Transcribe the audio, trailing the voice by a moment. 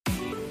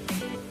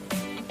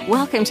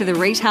Welcome to the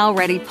Retail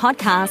Ready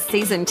Podcast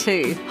Season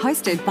 2,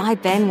 hosted by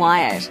Ben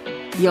Wyatt.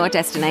 Your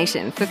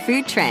destination for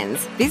food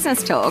trends,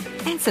 business talk,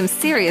 and some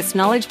serious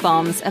knowledge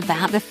bombs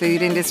about the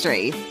food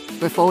industry.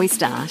 Before we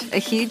start, a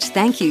huge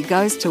thank you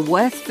goes to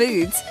Worth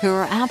Foods, who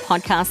are our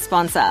podcast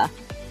sponsor.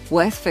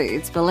 Worth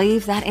Foods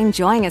believe that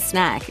enjoying a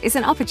snack is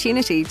an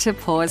opportunity to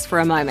pause for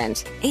a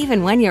moment,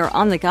 even when you're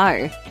on the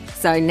go.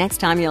 So next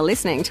time you're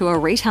listening to a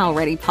Retail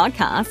Ready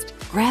podcast,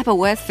 grab a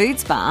Worth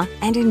Foods bar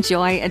and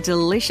enjoy a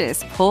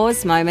delicious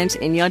pause moment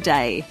in your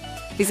day.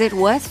 Visit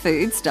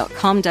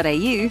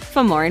worthfoods.com.au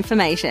for more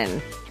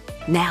information.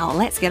 Now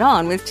let's get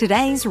on with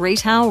today's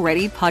Retail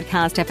Ready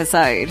podcast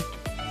episode.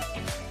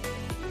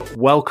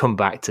 Welcome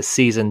back to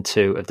Season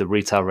 2 of the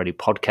Retail Ready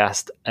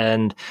podcast,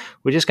 and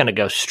we're just going to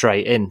go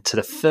straight into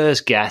the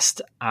first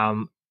guest.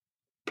 I'm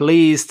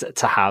pleased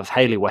to have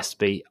Hayley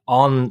Westby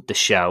on the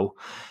show.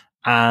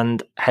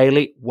 And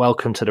Hayley,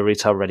 welcome to the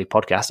Retail Ready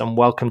podcast and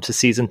welcome to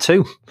Season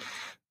 2.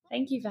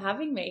 Thank you for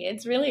having me.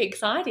 It's really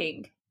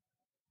exciting.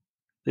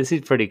 This is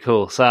pretty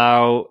cool.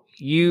 So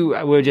we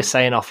were just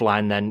saying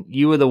offline then,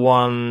 you were the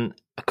one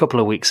a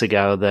couple of weeks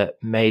ago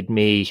that made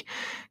me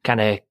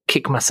kind of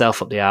kick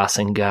myself up the arse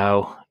and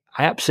go,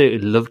 I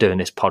absolutely love doing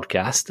this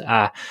podcast.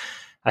 I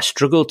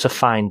struggled to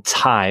find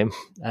time,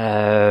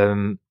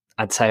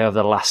 I'd say over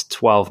the last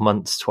 12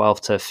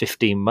 to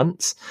 15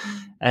 months.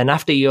 And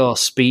after your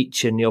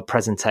speech and your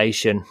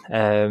presentation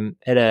at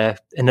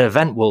an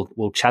event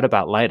we'll chat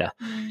about later,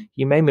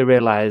 you made me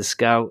realize,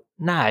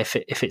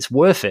 if it's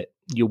worth it,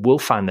 you will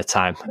find the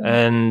time.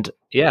 And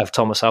yeah, I've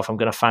told myself I'm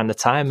going to find the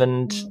time,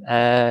 and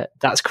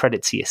that's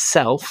credit to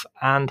yourself.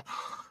 And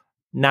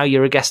now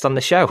you're a guest on the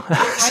show.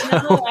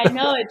 I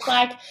know. It's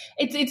like,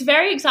 it's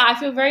very exciting. I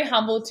feel very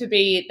humbled to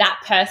be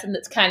that person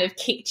that's kind of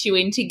kicked you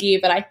into gear.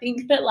 But I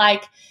think that,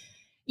 like,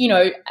 you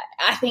know,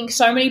 I think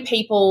so many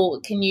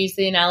people can use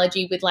the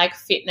analogy with like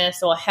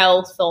fitness or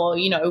health or,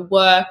 you know,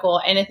 work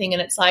or anything.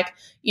 And it's like,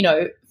 you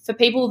know, for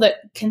people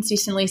that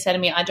consistently say to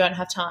me, I don't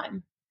have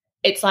time,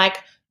 it's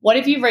like, what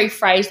if you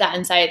rephrase that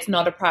and say it's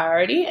not a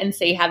priority and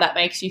see how that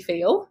makes you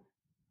feel?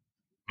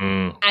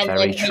 And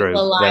very true.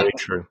 Like, very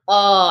true.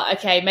 Oh,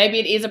 okay, maybe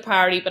it is a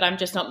priority, but I'm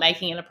just not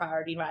making it a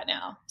priority right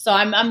now. So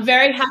I'm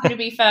very happy to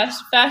be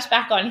first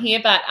back on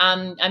here. But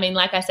I mean,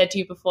 like I said to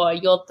you before,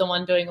 you're the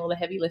one doing all the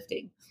heavy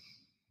lifting.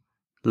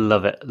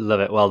 Love it.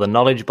 Well, the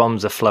knowledge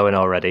bombs are flowing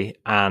already.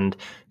 And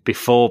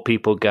before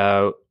people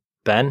go,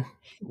 Ben,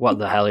 what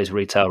the hell is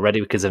Retail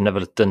Ready? Because I've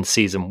never done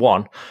season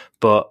 1.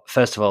 But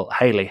first of all,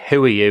 Hayley,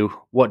 who are you?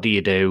 What do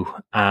you do?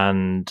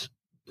 And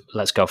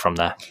let's go from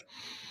there.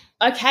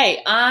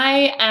 Okay,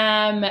 I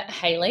am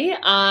Hayley.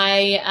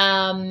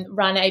 I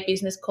run a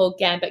business called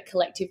Gambit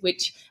Collective,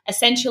 which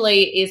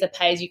essentially is a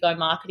pay-as-you-go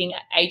marketing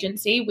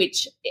agency,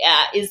 which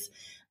is,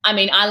 I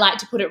mean, I like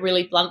to put it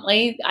really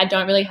bluntly, I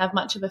don't really have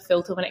much of a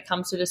filter when it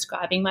comes to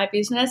describing my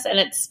business. And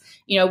it's,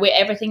 you know, we're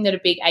everything that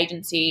a big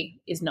agency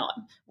is not.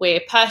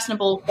 We're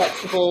personable,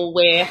 flexible,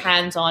 we're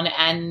hands-on,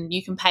 and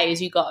you can pay as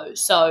you go.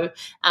 So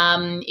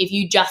if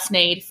you just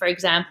need, for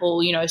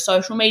example, you know,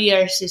 social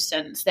media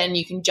assistance, then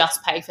you can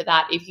just pay for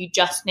that. If you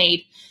just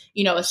need,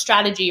 you know, a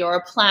strategy or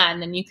a plan,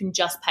 then you can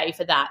just pay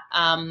for that.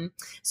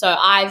 So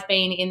I've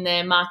been in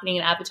the marketing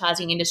and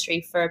advertising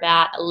industry for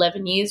about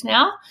 11 years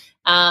now.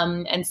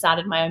 And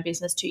started my own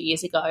business 2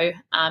 years ago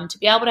to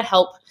be able to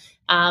help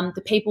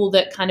the people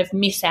that kind of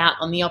miss out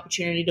on the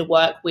opportunity to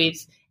work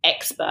with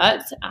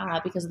experts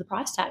because of the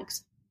price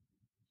tags.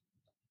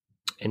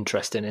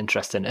 Interesting.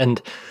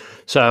 And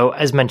so,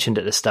 as mentioned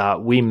at the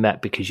start, we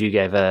met because you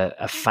gave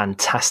a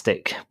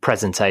fantastic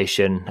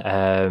presentation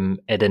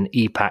at an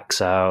EPAC.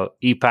 So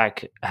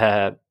EPAC,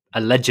 a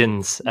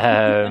Legends.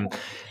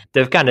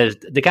 They're kind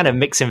of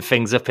mixing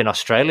things up in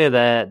Australia.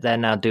 They're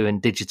now doing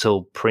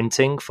digital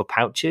printing for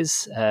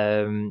pouches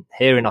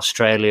here in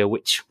Australia,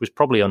 which was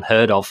probably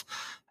unheard of.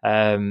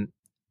 Very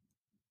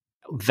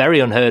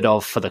unheard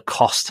of for the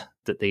cost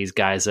that these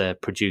guys are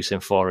producing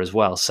for as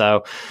well.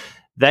 So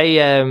they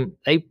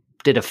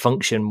did a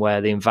function where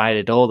they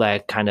invited all their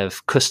kind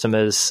of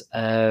customers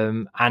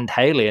and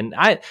Hayley, and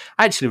I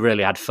actually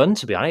really had fun,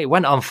 to be honest. It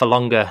went on for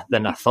longer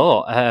than I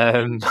thought.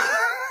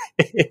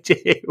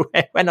 It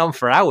went on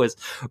for hours,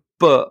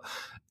 but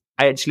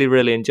I actually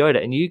really enjoyed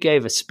it. And you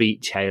gave a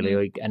speech,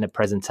 Hayley, and a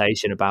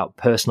presentation about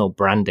personal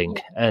branding.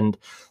 And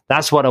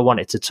that's what I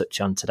wanted to touch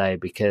on today,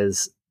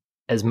 because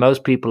as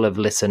most people have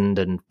listened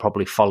and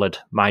probably followed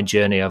my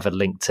journey over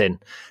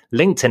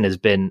LinkedIn has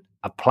been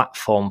a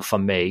platform for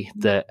me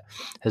that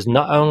has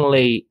not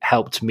only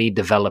helped me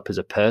develop as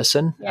a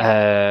person,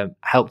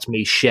 helped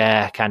me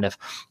share kind of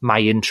my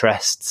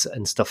interests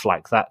and stuff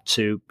like that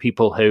to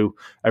people who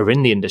are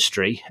in the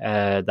industry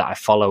that I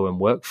follow and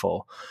work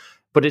for,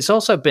 but it's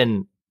also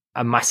been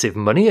a massive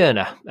money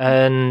earner.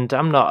 And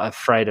I'm not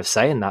afraid of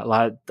saying that.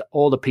 Like,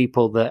 all the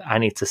people that I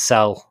need to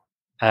sell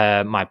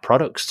my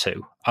products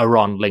to are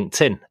on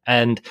LinkedIn.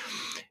 And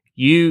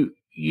you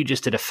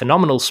just did a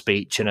phenomenal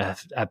speech and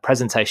a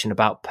presentation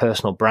about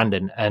personal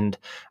branding. And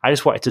I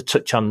just wanted to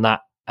touch on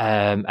that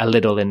a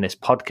little in this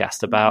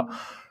podcast about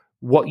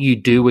what you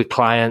do with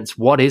clients,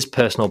 what is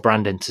personal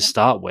branding to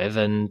start with,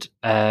 and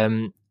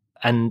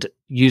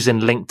using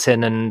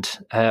LinkedIn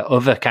and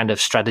other kind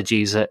of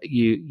strategies that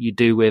you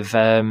do with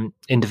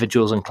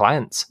individuals and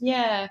clients.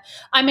 Yeah.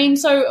 I mean,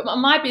 so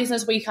my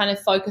business, we kind of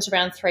focus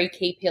around 3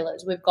 key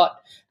pillars. We've got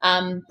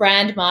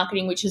brand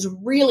marketing, which is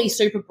really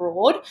super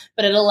broad,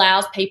 but it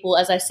allows people,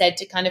 as I said,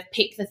 to kind of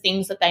pick the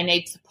things that they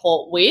need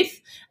support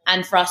with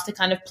and for us to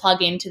kind of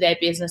plug into their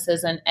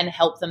businesses and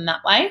help them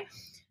that way.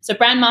 So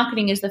brand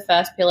marketing is the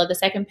first pillar. The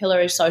second pillar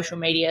is social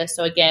media.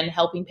 So again,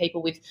 helping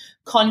people with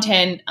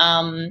content,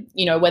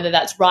 whether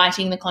that's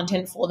writing the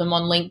content for them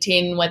on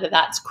LinkedIn, whether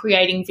that's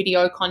creating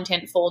video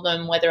content for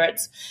them, whether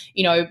it's,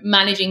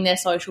 managing their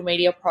social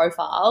media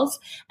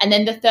profiles. And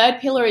then the third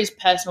pillar is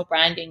personal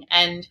branding.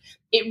 And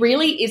it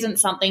really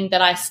isn't something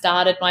that I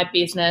started my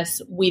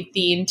business with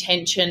the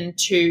intention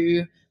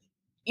to,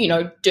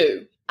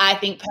 do. I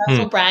think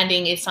personal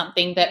branding is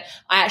something that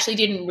I actually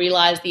didn't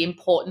realize the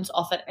importance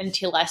of it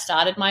until I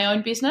started my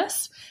own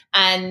business.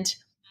 And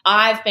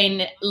I've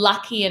been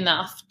lucky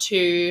enough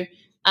to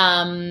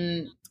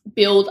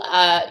build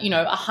a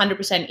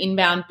 100%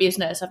 inbound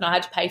business. I've not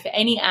had to pay for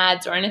any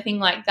ads or anything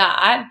like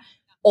that,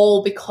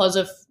 all because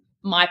of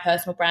my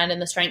personal brand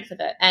and the strength of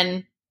it.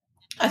 And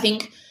I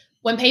think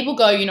when people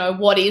go,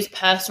 what is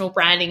personal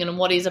branding and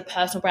what is a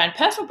personal brand?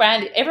 Personal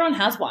brand, everyone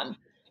has one.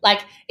 Like,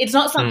 it's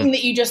not something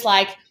that you just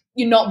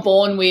you're not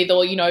born with,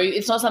 or,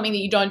 it's not something that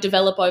you don't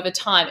develop over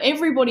time.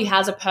 Everybody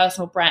has a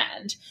personal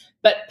brand,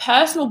 but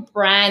personal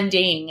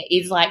branding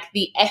is like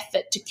the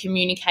effort to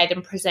communicate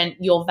and present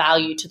your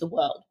value to the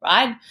world,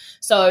 right?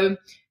 So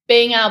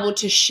being able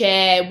to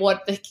share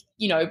I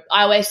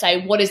always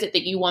say, what is it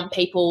that you want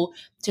people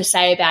to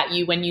say about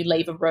you when you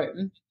leave a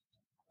room?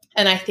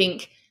 And I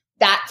think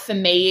that for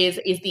me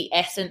is the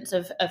essence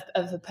of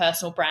a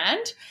personal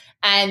brand.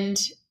 And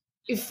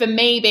for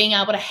me, being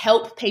able to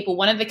help people,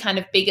 one of the kind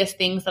of biggest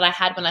things that I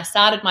had when I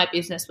started my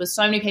business was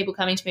so many people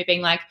coming to me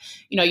being like,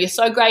 you're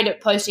so great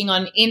at posting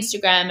on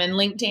Instagram and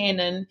LinkedIn,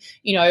 and,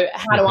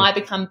 how do I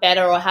become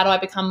better, or how do I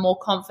become more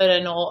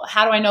confident, or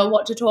how do I know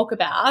what to talk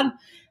about?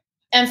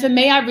 And for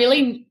me, I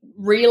really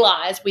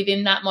realized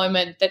within that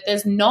moment that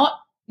there's not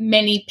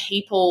many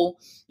people,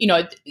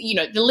 the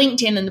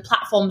LinkedIn and the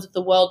platforms of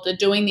the world are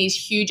doing these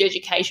huge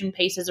education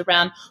pieces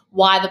around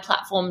why the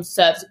platform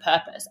serves a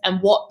purpose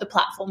and what the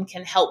platform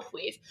can help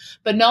with.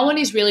 But no one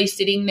is really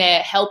sitting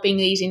there helping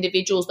these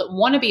individuals that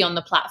want to be on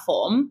the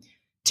platform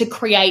to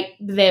create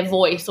their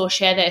voice or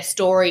share their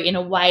story in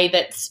a way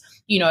that's,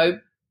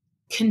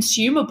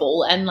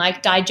 consumable and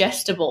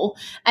digestible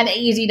and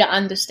easy to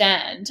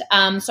understand.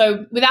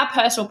 So with our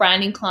personal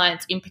branding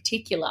clients in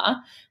particular,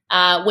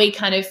 we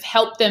kind of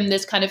help them.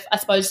 There's kind of, I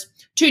suppose,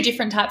 2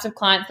 different types of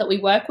clients that we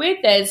work with.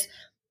 There's,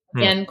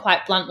 again,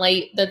 quite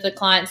bluntly, the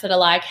clients that are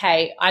like,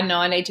 hey, I know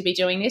I need to be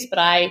doing this, but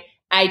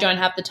I don't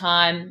have the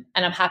time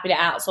and I'm happy to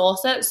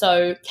outsource it.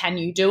 So can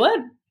you do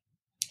it?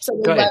 So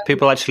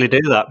people actually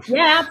do that.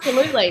 Yeah,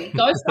 absolutely.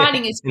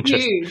 Ghostwriting is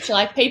huge.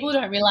 People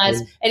don't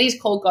realize it is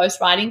called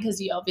ghostwriting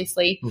because you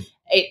obviously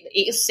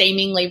it is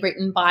seemingly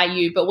written by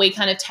you, but we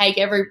kind of take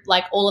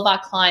all of our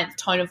clients'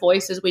 tone of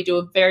voices. We do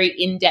a very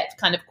in-depth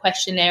kind of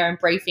questionnaire and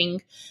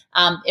briefing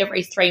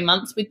every 3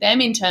 months with them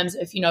in terms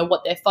of,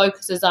 what their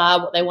focuses are,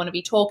 what they want to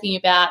be talking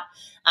about,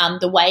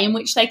 the way in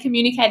which they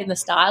communicate and the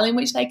style in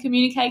which they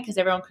communicate, because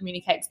everyone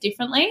communicates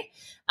differently.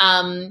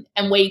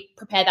 And we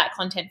prepare that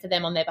content for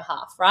them on their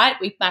behalf, right?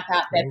 We map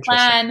out their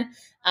plan,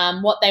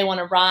 what they want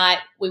to write.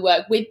 We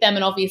work with them,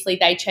 and obviously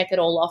they check it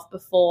all off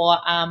before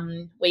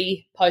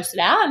we post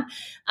it out.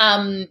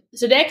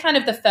 So they're kind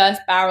of the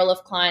first barrel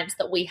of clients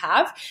that we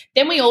have.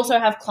 Then we also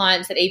have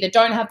clients that either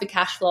don't have the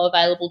cash flow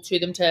available to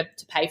them to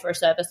pay for a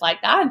service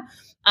like that.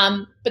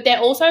 But they're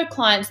also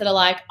clients that are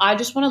like, I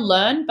just want to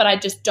learn, but I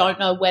just don't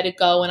know where to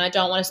go, and I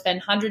don't want to spend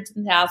hundreds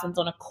and thousands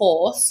on a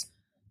course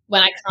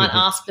when I can't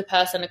ask the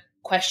person a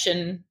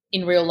question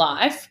in real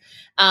life.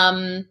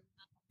 And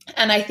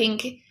I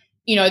think,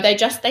 they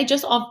just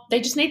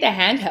need their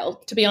hand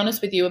held, to be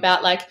honest with you,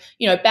 about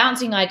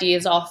bouncing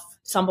ideas off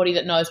somebody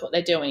that knows what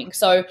they're doing.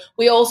 So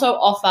we also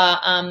offer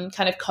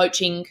kind of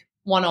coaching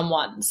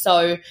one-on-one.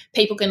 So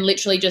people can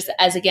literally just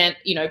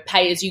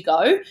pay as you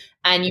go,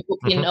 and you book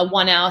in a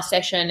 1-hour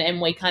session, and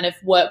we kind of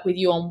work with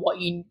you on what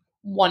you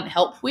want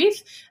help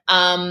with.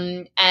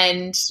 And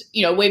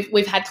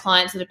we've had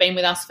clients that have been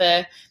with us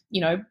for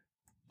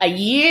a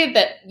year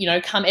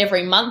that come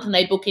every month, and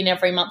they book in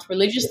every month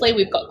religiously.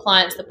 We've got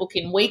clients that book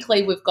in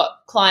weekly. We've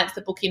got clients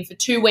that book in for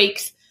 2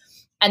 weeks,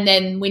 and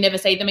then we never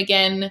see them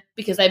again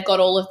because they've got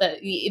all of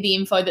the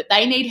info that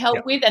they need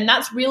help with. And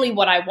that's really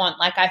what I want.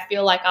 I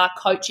feel like our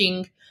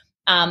coaching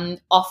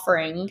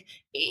offering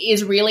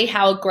is really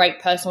how a great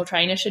personal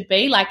trainer should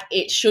be.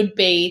 It should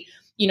be,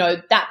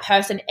 that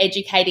person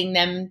educating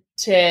them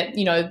to,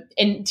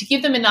 and to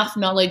give them enough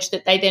knowledge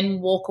that they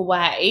then walk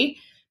away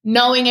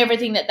knowing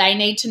everything that they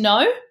need to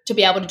know to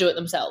be able to do it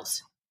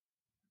themselves.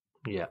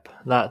 Yep.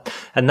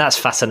 That's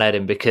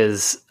fascinating,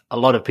 because a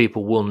lot of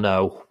people will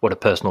know what a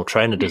personal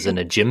trainer does in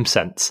a gym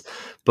sense,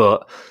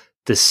 but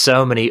there's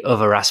so many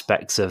other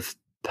aspects of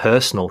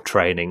personal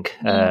training.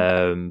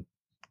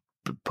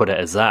 Put it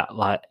as that,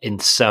 like in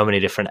so many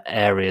different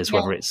areas,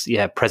 whether it's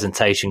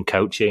presentation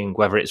coaching,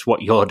 whether it's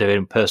what you're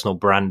doing, personal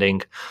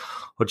branding,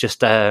 or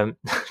just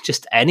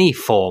any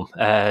form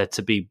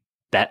to be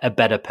a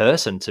better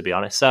person, to be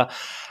honest. So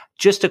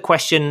just a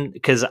question,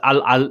 because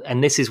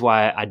and this is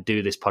why I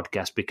do this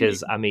podcast,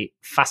 because I meet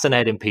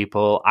fascinating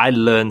people. I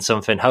learn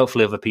something.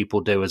 Hopefully other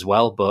people do as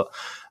well. But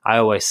I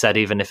always said,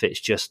 even if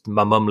it's just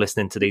my mum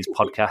listening to these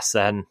podcasts,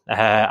 then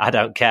I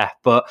don't care.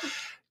 But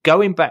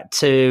going back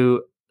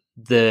to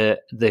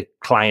the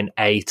client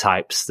A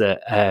types that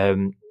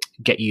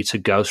get you to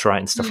ghostwrite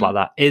and stuff like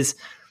that,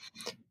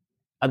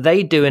 are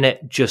they doing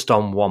it just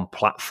on one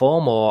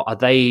platform, or are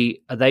they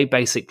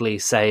basically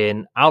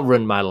saying, I'll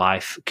run my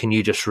life, can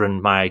you just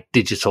run my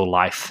digital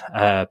life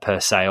per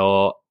se?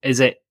 Or is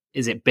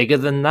it bigger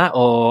than that,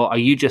 or are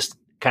you just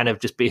kind of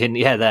just being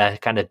their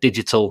kind of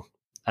digital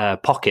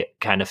pocket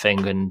kind of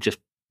thing, and just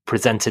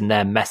presenting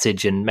their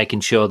message and making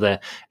sure they're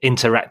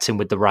interacting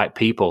with the right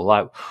people?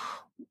 Like,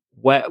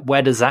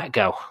 where does that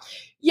go?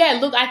 Yeah,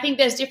 look, I think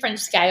there's different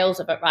scales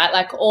of it, right?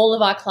 Like all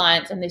of our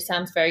clients, and this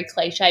sounds very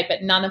cliche,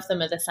 but none of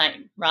them are the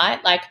same,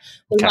 right? Like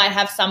we might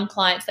have some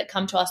clients that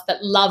come to us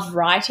that love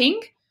writing,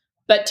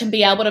 but to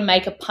be able to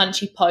make a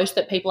punchy post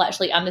that people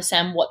actually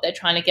understand what they're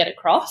trying to get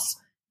across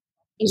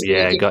is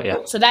really difficult.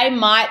 Got you. So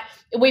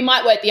we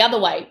might work the other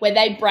way, where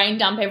they brain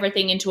dump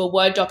everything into a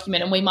Word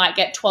document, and we might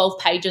get 12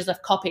 pages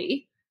of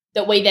copy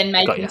that we then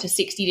make into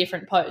 60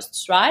 different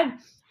posts, right?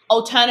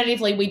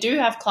 Alternatively, we do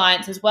have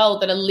clients as well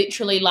that are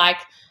literally like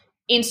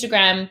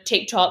Instagram,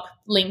 TikTok,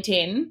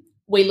 LinkedIn.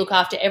 We look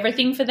after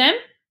everything for them,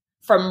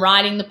 from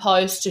writing the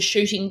post to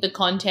shooting the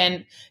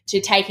content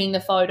to taking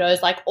the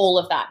photos, like all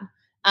of that.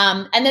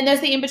 And then there's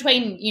the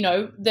in-between,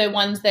 the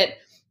ones that,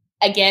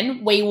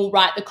 again, we will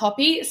write the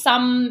copy.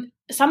 Some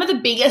of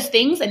the biggest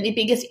things and the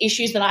biggest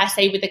issues that I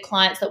see with the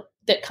clients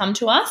that come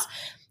to us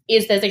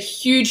is there's a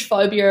huge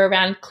phobia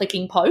around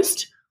clicking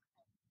post.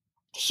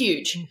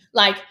 Huge.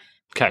 Like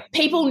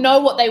people know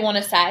what they want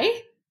to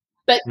say,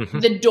 but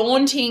the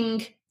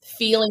daunting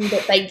feeling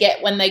that they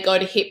get when they go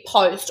to hit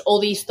post, all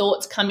these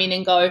thoughts come in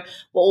and go,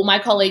 what will my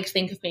colleagues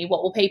think of me?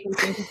 What will people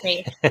think of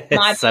me?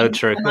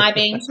 True. Am I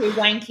being too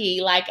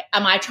wanky? Like,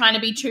 am I trying to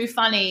be too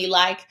funny?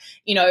 Like,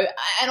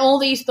 and all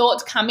these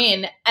thoughts come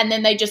in, and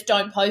then they just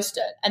don't post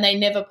it, and they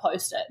never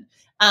post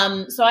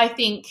it. So I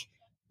think,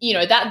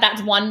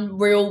 that's one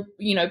real,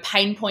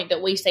 pain point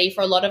that we see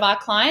for a lot of our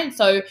clients.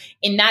 So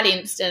in that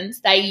instance,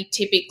 they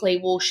typically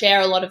will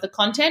share a lot of the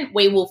content.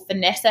 We will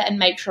finesse it and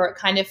make sure it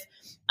kind of,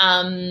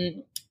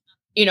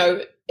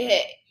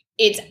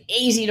 it's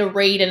easy to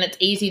read and it's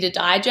easy to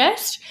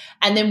digest,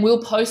 and then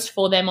we'll post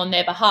for them on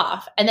their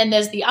behalf. And then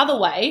there's the other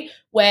way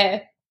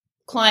where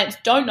clients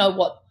don't know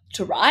what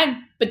to write,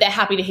 but they're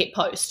happy to hit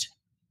post.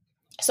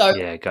 So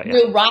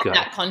we'll write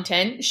that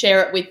content,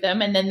 share it with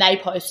them, and then they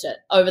post it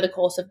over the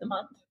course of the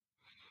month.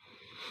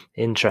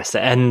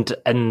 Interesting.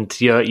 And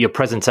your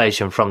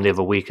presentation from the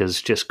other week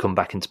has just come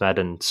back into my head,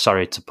 and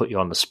sorry to put you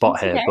on the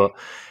spot here, but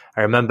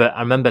I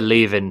remember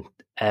leaving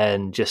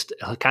and just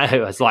kind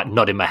of, I was like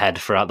nodding my head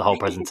throughout the whole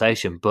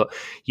presentation, but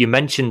you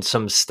mentioned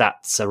some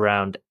stats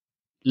around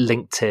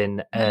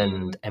LinkedIn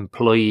and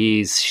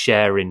employees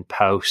sharing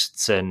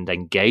posts and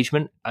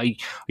engagement. Are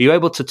you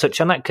able to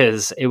touch on that?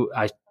 Because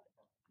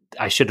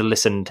I should have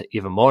listened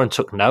even more and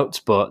took notes,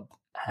 but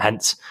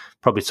hence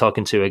probably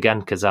talking to you again,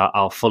 because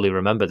I'll fully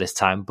remember this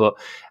time. But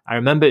I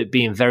remember it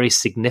being very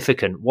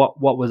significant.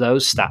 What were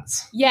those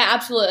stats? Yeah,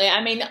 absolutely.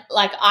 I mean,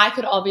 like I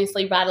could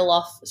obviously rattle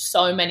off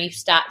so many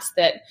stats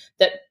that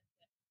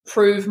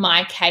prove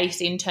my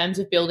case in terms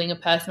of building a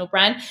personal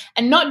brand,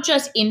 and not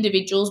just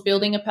individuals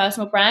building a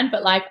personal brand,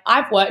 but like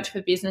I've worked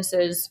for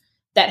businesses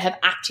that have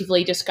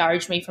actively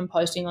discouraged me from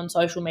posting on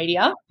social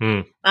media.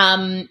 And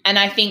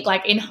I think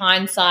like in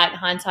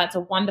hindsight's a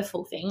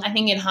wonderful thing. I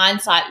think in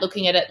hindsight,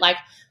 looking at it, like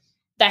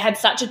they had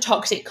such a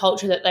toxic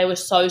culture that they were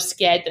so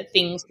scared that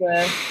things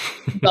were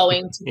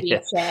going to be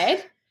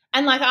shared.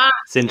 And like,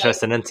 it's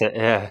interesting, isn't it?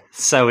 Yeah,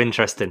 so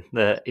interesting.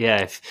 That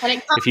if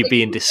you're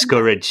being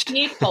discouraged,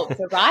 peer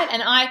culture, right?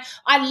 And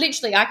I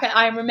literally,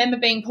 I remember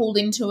being pulled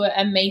into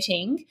a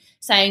meeting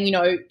saying,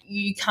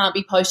 you can't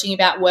be posting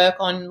about work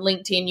on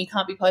LinkedIn, you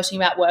can't be posting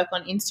about work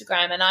on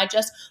Instagram, and I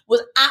just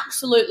was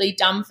absolutely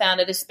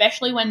dumbfounded,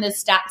 especially when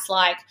there's stats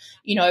like,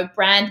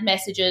 brand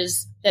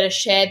messages that are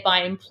shared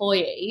by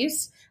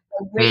employees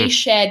are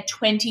reshared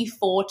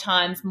 24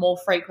 times more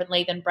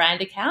frequently than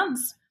brand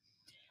accounts.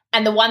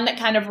 And the one that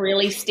kind of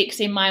really sticks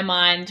in my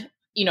mind,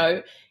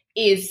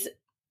 is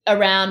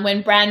around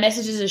when brand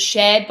messages are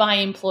shared by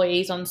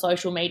employees on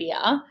social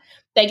media,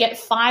 they get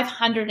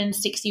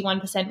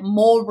 561%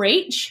 more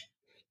reach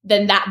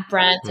than that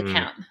brand's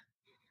account.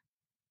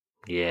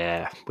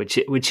 Yeah,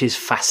 which is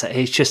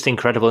fascinating. It's just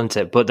incredible, isn't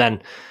it? But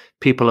then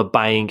people are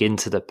buying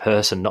into the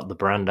person, not the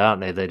brand,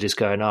 aren't they? They're just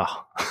going,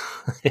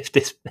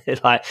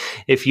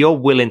 if you're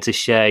willing to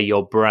share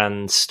your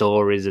brand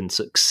stories and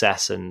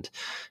success and,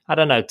 I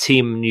don't know,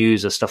 team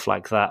news or stuff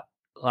like that,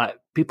 like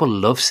people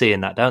love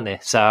seeing that, don't they?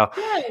 So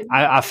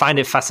I find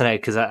it fascinating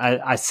because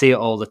I see it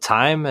all the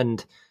time,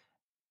 and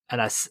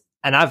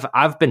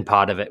I've been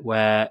part of it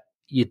where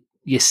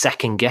you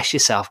second guess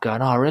yourself,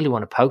 going, "Oh, I really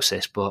want to post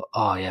this, but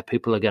oh yeah,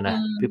 people are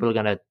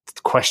gonna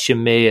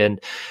question me." And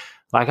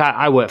like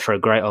I work for a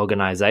great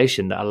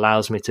organization that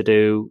allows me to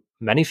do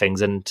many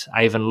things, and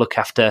I even look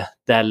after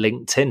their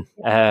LinkedIn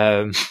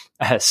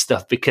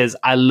stuff because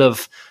I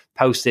love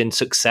posting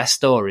success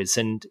stories.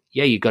 And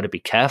yeah, you got to be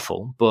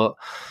careful, but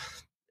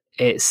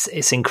it's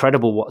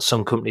incredible what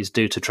some companies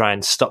do to try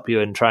and stop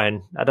you and try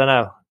and, I don't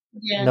know.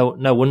 Yeah.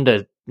 No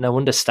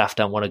wonder staff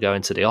don't want to go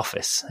into the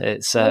office.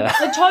 It's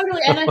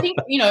totally. And I think,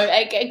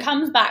 it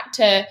comes back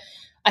to,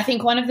 I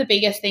think one of the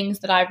biggest things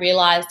that I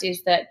realized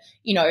is that,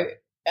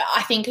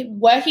 I think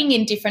working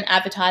in different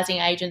advertising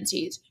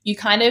agencies, you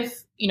kind of,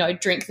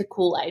 drink the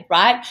Kool-Aid,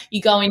 right? You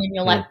go in and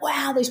you're like,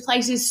 wow, this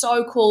place is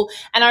so cool.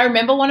 And I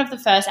remember one of the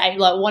first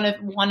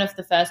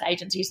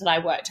agencies that I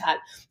worked at,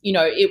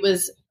 it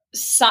was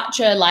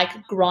such a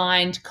like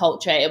grind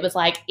culture. It was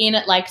like in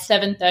at like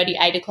 7:30,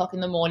 8 o'clock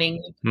in the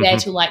morning, there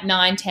till like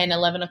 9, 10,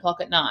 11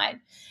 o'clock at night.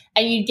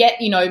 And you get,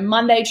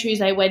 Monday,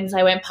 Tuesday,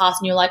 Wednesday went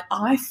past and you're like,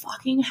 I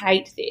fucking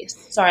hate this.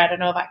 Sorry, I don't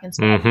know if I can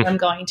swear, but I'm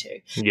going to.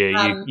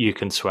 Yeah, you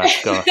can swear.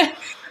 Go.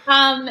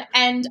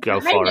 And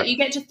go for it. You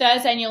get to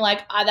Thursday and you're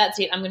like, that's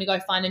it. I'm going to go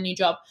find a new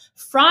job.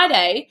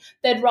 Friday,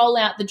 they'd roll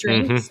out the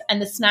drinks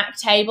and the snack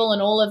table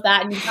and all of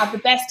that, and you'd have the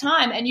best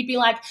time. And you'd be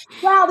like,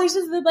 wow, this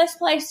is the best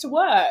place to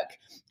work.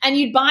 And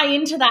you'd buy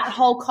into that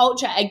whole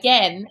culture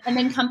again and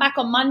then come back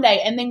on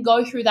Monday and then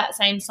go through that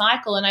same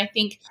cycle. And I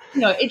think,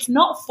 it's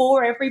not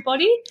for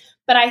everybody,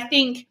 but I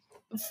think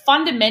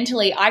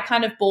fundamentally I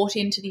kind of bought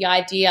into the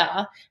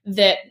idea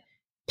that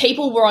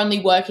people were only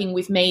working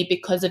with me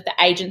because of the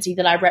agency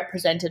that I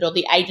represented or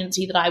the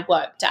agency that I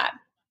worked at.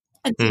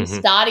 And so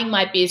starting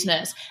my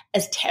business,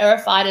 as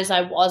terrified as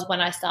I was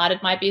when I started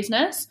my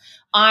business,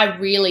 I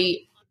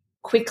really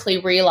quickly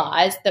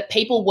realized that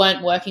people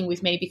weren't working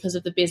with me because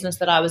of the business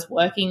that I was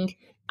working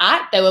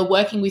at. They were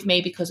working with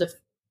me because of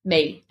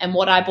me and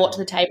what I brought to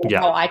the table,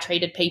 how I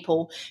treated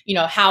people,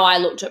 how I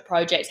looked at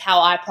projects,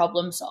 how I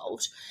problem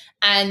solved.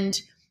 And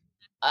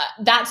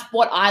that's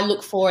what I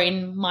look for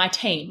in my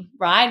team,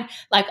 right?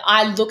 Like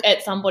I look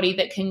at somebody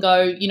that can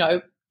go,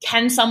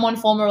 can someone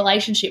form a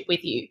relationship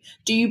with you?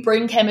 Do you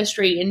bring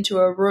chemistry into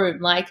a room?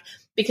 Like,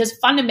 because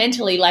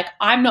fundamentally, like,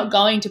 I'm not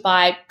going to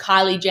buy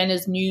Kylie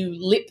Jenner's new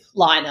lip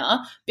liner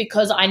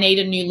because I need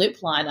a new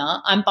lip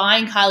liner. I'm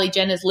buying Kylie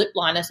Jenner's lip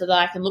liner so that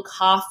I can look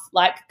half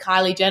like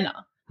Kylie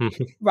Jenner,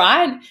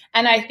 right?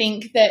 And I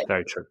think that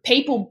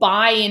people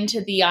buy into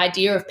the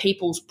idea of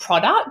people's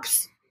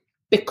products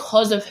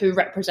because of who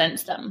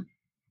represents them.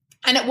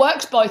 And it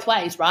works both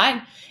ways,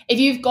 right? If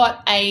you've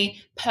got a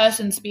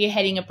person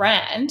spearheading a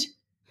brand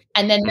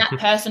and then that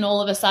person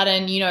all of a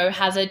sudden,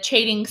 has a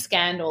cheating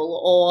scandal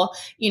or,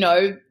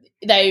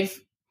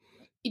 they've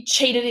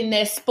cheated in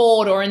their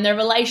sport or in their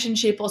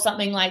relationship or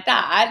something like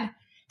that,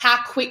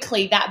 how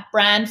quickly that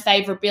brand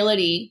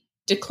favorability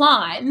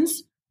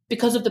declines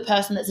because of the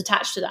person that's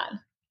attached to that.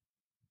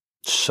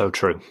 So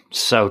true.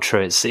 So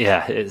true.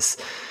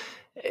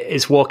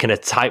 It's walking a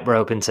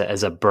tightrope into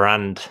as a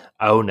brand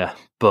owner,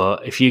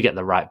 but if you get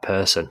the right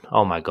person,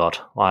 oh my God,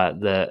 like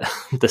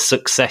the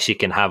success you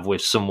can have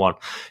with someone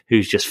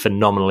who's just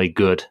phenomenally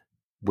good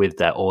with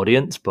their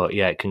audience. But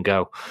yeah, it can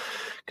go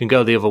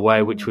the other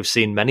way, which we've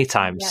seen many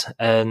times. Yeah.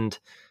 And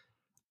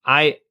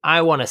I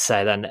want to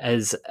say then,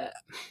 as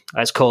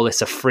let's call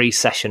this a free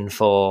session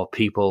for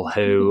people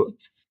who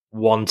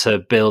want to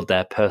build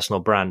their personal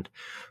brand.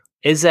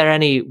 Is there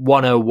any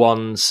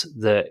 101s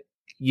that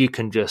you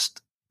can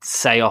just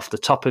say off the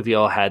top of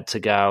your head to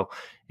go,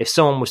 if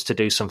someone was to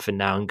do something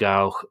now and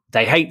go,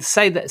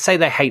 say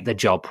they hate their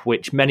job,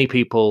 which many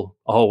people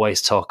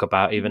always talk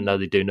about, even though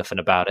they do nothing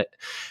about it.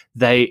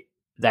 They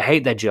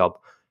hate their job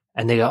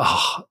and they go,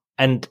 oh,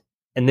 and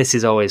this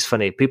is always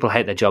funny. People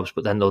hate their jobs,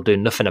 but then they'll do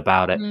nothing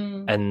about it.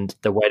 And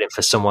they're waiting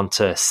for someone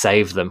to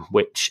save them,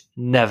 which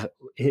never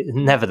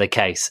the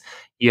case.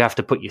 You have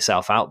to put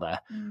yourself out there.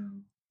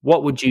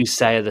 What would you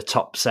say are the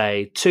top,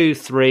 say, 2,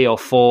 3, or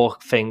 4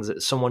 things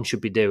that someone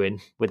should be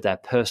doing with their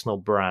personal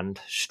brand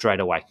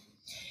straight away?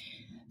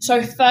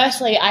 So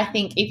firstly, I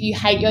think if you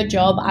hate your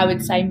job, I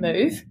would say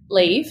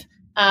leave,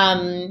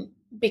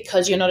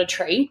 because you're not a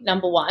tree,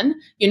 number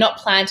one. You're not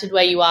planted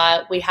where you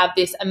are. We have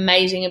this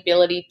amazing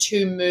ability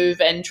to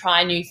move and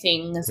try new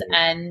things.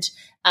 And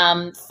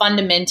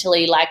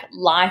fundamentally, like,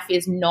 life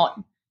is not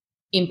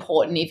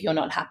important if you're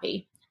not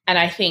happy. And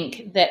I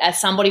think that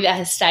as somebody that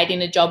has stayed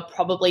in a job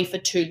probably for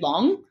too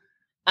long,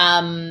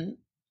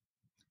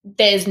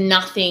 there's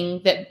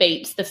nothing that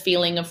beats the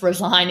feeling of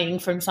resigning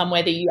from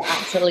somewhere that you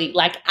actually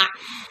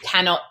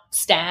cannot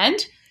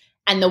stand,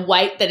 and the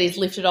weight that is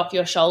lifted off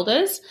your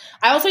shoulders.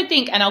 I also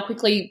think, and I'll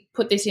quickly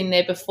put this in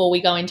there before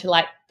we go into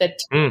the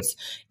tips,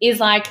 is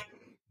like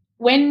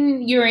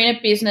when you're in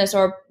a business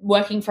or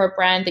working for a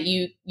brand that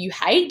you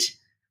hate,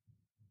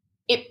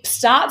 it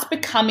starts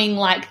becoming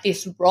like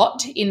this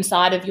rot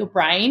inside of your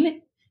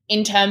brain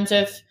in terms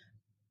of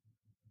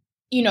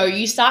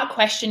you start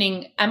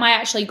questioning, am I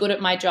actually good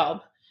at my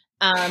job?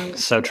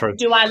 So true.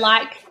 Do I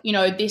like,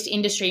 this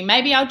industry?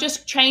 Maybe I'll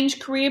just change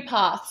career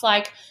paths.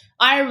 Like,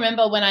 I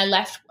remember when I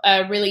left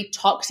a really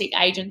toxic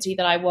agency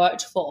that I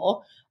worked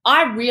for,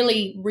 I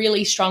really,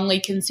 really strongly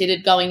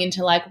considered going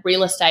into like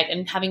real estate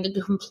and having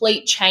a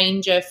complete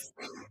change of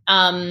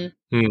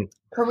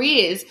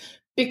careers,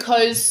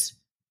 because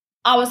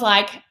I was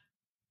like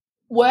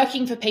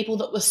working for people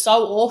that were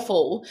so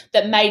awful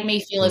that made me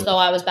feel as though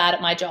I was bad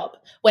at my job,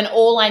 when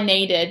all I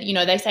needed,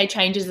 they say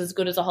change is as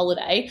good as a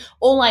holiday.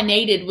 All I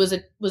needed was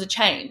a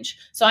change.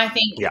 So I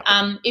think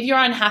if you're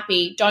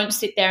unhappy, don't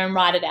sit there and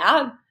write it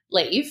out,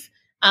 leave.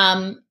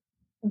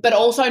 But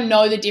also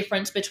know the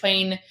difference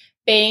between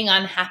being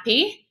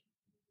unhappy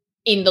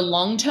in the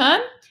long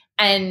term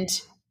and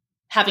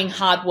having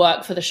hard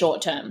work for the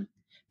short term.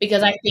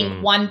 Because I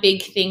think one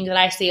big thing that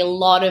I see a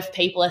lot of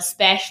people,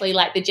 especially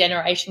like the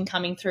generation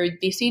coming through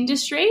this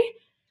industry,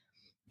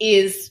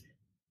 is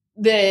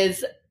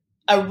there's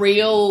a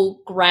real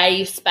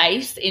grey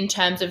space in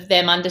terms of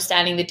them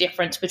understanding the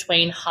difference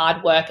between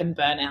hard work and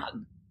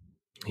burnout.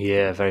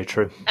 Yeah, very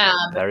true.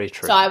 Very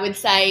true. So I would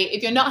say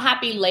if you're not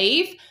happy,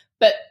 leave,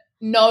 but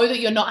know that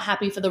you're not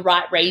happy for the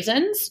right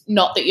reasons,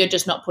 not that you're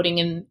just not putting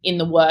in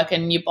the work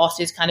and your boss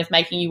is kind of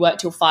making you work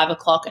till 5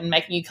 o'clock and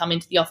making you come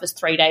into the office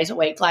 3 days a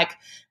week. Like,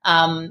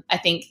 I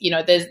think,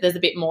 there's a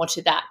bit more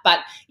to that. But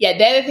yeah,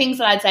 they're the things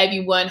that I'd say if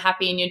you weren't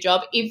happy in your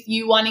job. If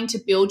you're wanting to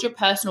build your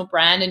personal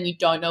brand and you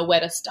don't know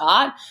where to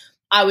start,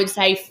 I would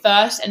say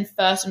first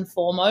and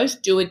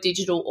foremost, do a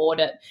digital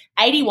audit.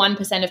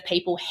 81% of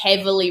people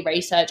heavily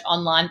research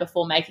online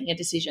before making a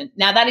decision.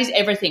 Now, that is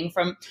everything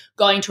from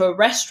going to a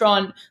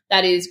restaurant,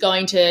 that is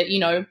going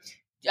to,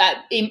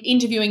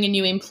 interviewing a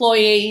new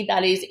employee,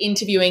 that is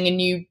interviewing a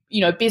new,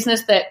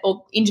 business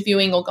or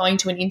interviewing or going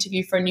to an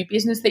interview for a new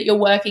business that you're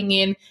working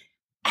in.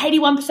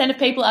 81% of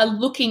people are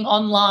looking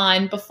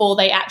online before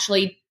they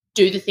actually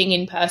do the thing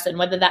in person,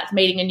 whether that's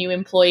meeting a new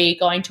employee,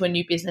 going to a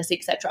new business,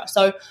 etc.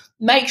 So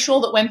make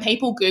sure that when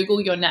people Google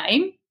your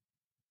name,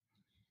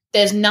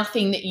 there's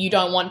nothing that you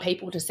don't want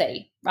people to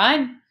see,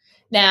 right?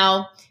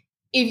 Now,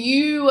 if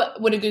you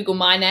were to Google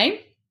my name,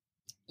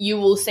 you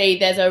will see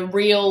there's a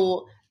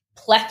real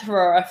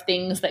plethora of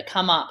things that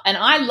come up. And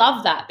I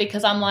love that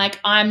because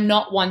I'm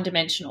not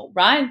one-dimensional,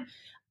 right?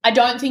 I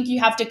don't think you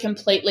have to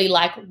completely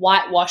like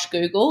whitewash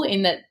Google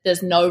in that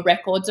there's no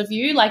records of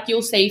you. Like,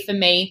 you'll see for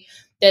me,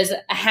 there's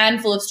a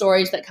handful of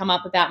stories that come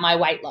up about my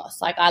weight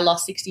loss. Like, I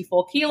lost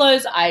 64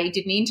 kilos. I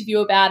did an interview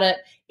about it.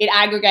 It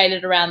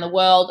aggregated around the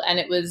world and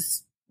it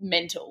was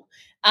mental.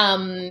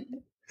 Do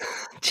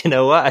you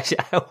know what?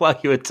 While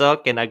you were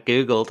talking, I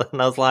Googled and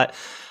I was like,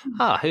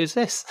 who's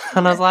this?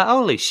 And I was like,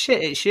 holy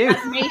shit, it's you.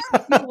 That's me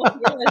 64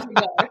 kilos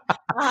ago.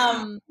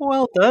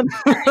 Well done.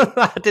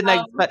 I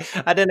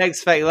didn't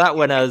expect that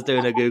when I was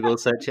doing a Google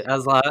search. I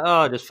was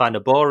like, just find a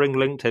boring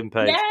LinkedIn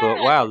page. Yeah. But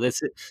wow,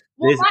 this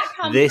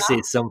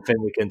is something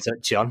we can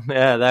touch on.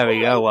 Yeah, there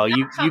we go. Well,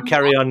 you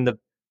carry on the.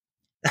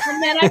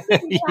 And then I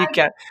think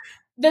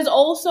there's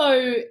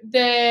also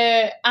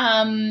the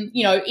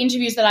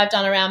interviews that I've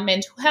done around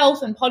mental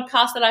health and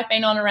podcasts that I've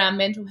been on around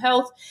mental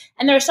health.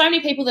 And there are so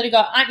many people that go,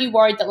 aren't you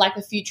worried that like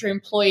a future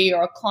employee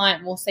or a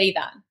client will see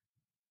that?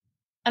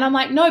 And I'm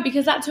like, no,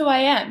 because that's who I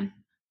am.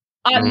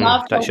 I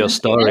love that's your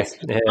story.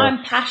 Yeah.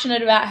 I'm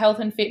passionate about health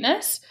and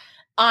fitness.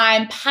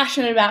 I'm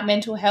passionate about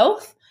mental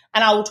health,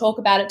 and I will talk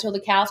about it till the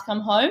cows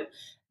come home.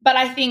 But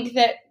I think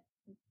that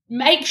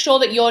make sure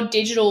that your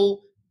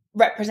digital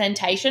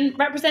representation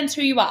represents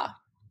who you are.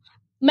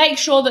 Make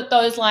sure that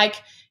those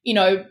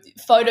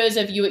photos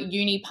of you at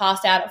uni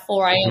passed out at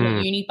 4 a.m.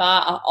 at uni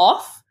bar are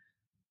off.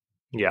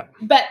 Yeah.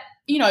 But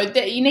you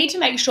need to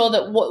make sure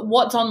that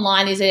what's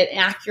online is an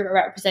accurate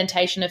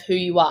representation of who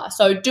you are.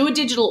 So do a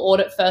digital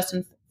audit first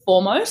and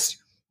foremost.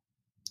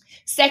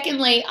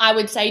 Secondly, I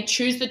would say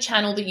choose the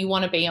channel that you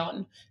want to be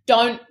on.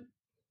 Don't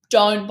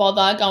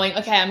bother going,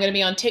 okay, I'm going to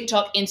be on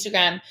TikTok,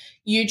 Instagram,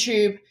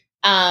 YouTube,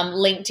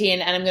 LinkedIn,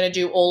 and I'm going to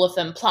do all of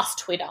them plus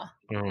Twitter.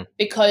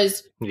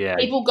 Because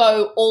people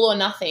go all or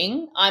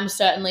nothing. I'm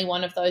certainly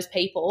one of those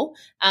people.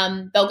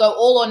 They'll go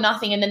all or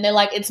nothing and then they're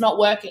like, it's not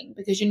working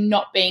because you're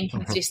not being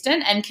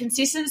consistent. And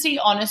consistency,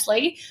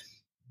 honestly,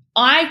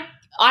 I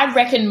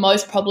reckon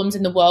most problems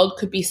in the world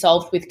could be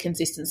solved with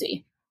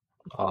consistency.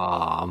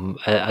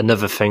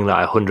 Another thing that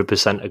I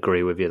 100%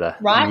 agree with you there.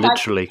 Right?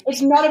 Literally. Like,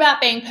 it's not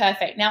about being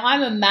perfect. Now,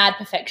 I'm a mad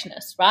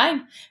perfectionist,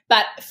 right?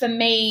 But for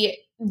me,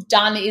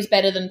 done is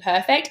better than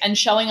perfect, and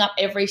showing up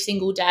every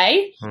single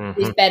day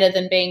is better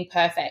than being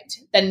perfect,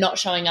 than not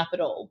showing up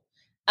at all.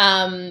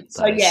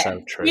 So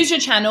use your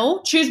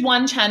channel, choose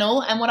one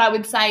channel. And what I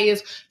would say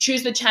is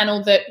choose the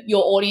channel that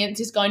your audience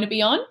is going to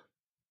be on.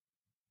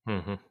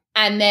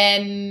 And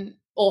then,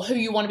 or who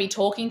you want to be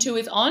talking to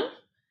is on,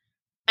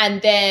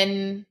 and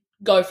then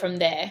go from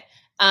there.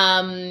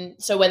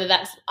 So whether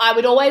that's, I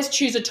would always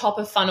choose a top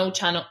of funnel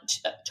channel.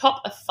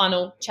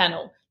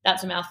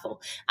 That's a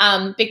mouthful.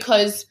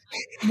 Because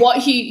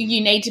what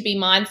you need to be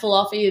mindful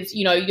of is,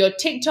 your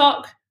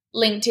TikTok,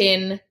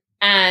 LinkedIn,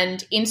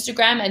 and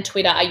Instagram and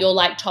Twitter are your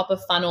top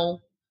of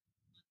funnel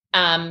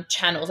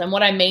channels. And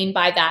what I mean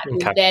by that is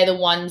Okay. they're the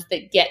ones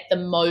that get the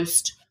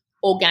most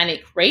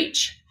organic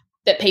reach,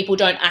 that people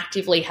don't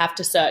actively have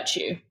to search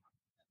you.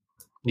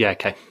 Yeah,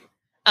 okay.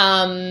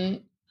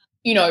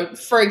 You know,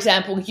 for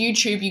example,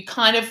 YouTube, you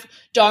kind of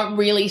don't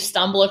really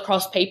stumble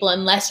across people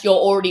unless you're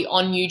already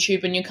on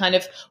YouTube and you're kind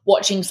of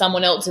watching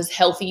someone else's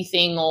healthy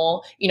thing,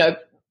 or, you know,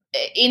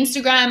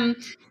 Instagram,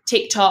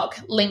 TikTok,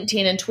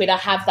 LinkedIn, and Twitter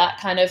have that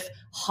kind of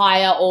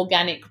higher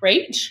organic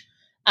reach.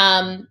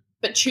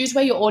 But choose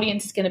where your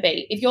audience is going to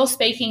be. If you're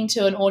speaking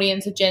to an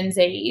audience of Gen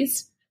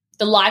Zs,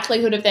 the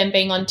likelihood of them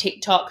being on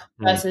TikTok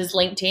versus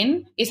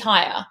LinkedIn is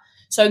higher.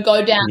 So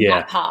go down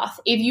that path.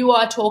 If you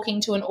are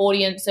talking to an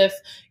audience of,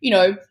 you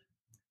know,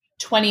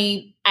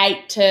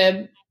 28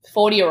 to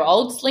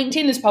 40-year-olds,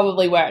 LinkedIn is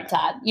probably where it's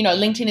at. You know,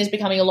 LinkedIn is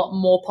becoming a lot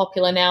more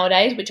popular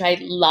nowadays, which I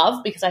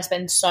love because I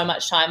spend so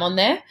much time on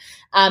there.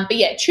 But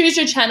yeah, choose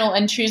your channel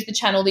and choose the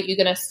channel that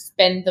you're going to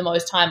spend the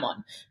most time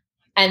on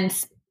and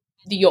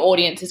your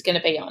audience is going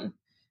to be on.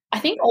 I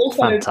think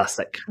also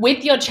Fantastic.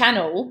 With your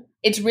channel,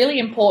 it's really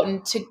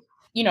important to,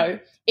 you know,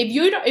 if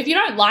you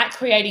don't like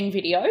creating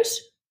videos,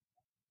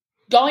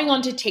 going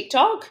onto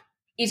TikTok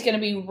is going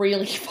to be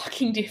really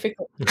fucking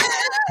difficult.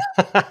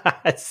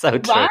 It's so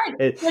true.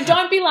 Right? So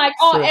don't be like,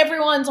 oh,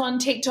 everyone's on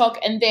TikTok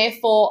and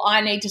therefore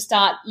I need to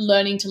start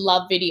learning to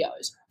love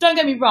videos. Don't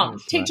get me wrong.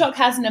 That's TikTok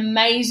has an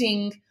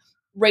amazing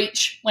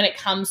reach when it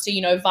comes to,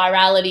 you know,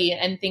 virality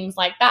and things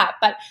like that.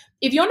 But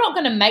if you're not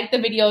going to make the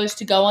videos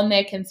to go on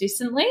there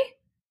consistently,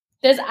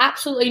 there's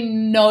absolutely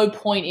no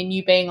point in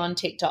you being on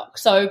TikTok.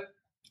 So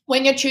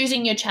when you're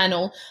choosing your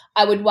channel,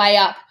 I would weigh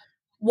up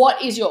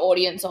what is your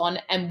audience on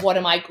and what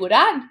am I good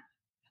at,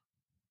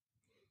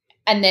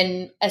 and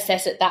then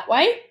assess it that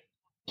way.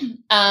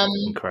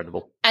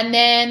 Incredible. And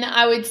then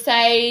I would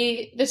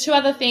say the two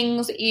other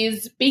things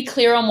is be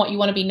clear on what you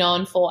want to be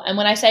known for. And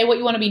when I say what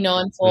you want to be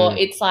known for,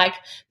 it's like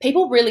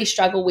people really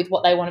struggle with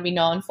what they want to be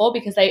known for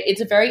because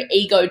it's a very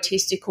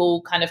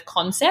egotistical kind of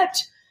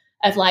concept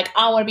of like,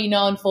 I want to be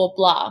known for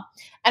blah.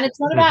 And it's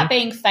not about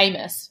being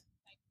famous.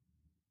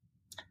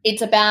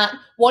 It's about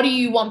what do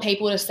you want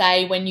people to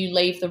say when you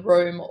leave the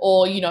room,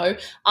 or, you know,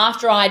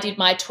 after I did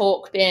my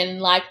talk, then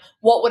like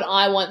what would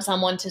I want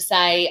someone to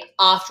say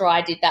after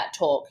I did that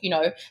talk? You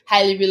know,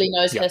 Hayley really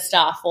knows her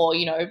stuff, or,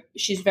 you know,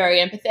 she's very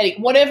empathetic,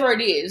 whatever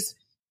it is,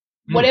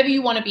 whatever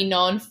you want to be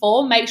known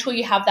for, make sure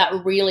you have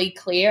that really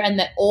clear and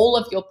that all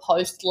of your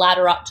posts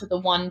ladder up to the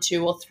 1,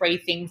 2, or 3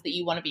 things that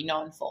you want to be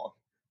known for.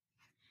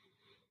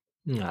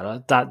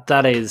 No,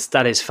 that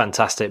is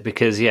fantastic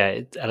because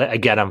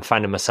again, I'm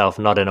finding myself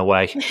nodding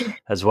away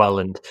as well,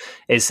 and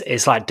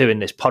it's like doing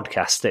this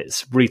podcast.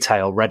 It's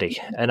retail ready,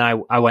 and I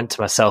went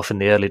to myself in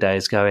the early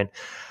days going,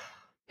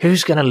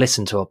 who's going to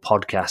listen to a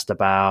podcast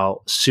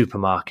about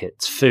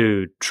supermarkets,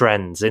 food,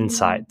 trends,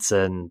 insights,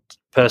 and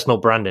personal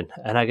branding?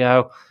 And I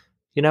go,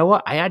 you know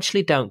what? I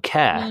actually don't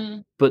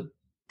care, but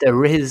there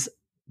was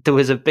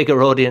a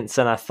bigger audience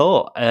than I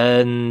thought,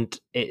 and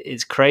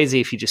it's crazy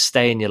if you just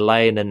stay in your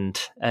lane and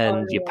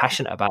you're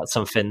passionate about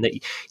something that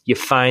you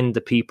find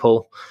the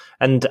people.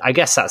 And I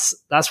guess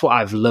that's what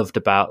I've loved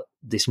about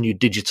this new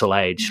digital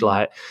age.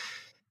 Like,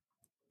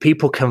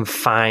 people can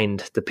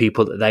find the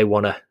people that they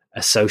want to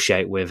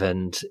associate with,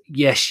 and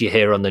yes, you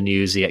hear on the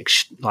news the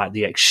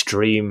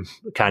extreme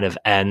kind of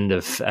end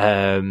of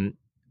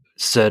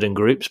certain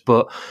groups,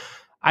 but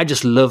I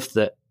just love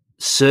that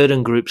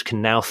certain groups can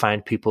now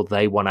find people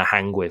they want to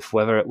hang with,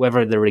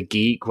 whether they're a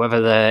geek, whether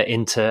they're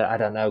into, I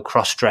don't know,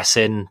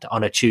 cross-dressing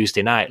on a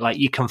Tuesday night. Like,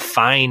 you can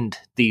find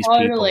these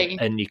people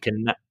and you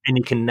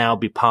can now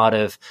be part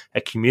of a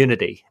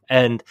community.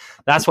 And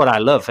that's what I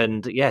love.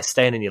 And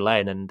staying in your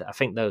lane. And I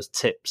think those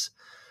tips,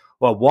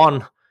 well,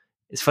 one,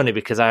 it's funny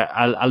because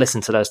I listen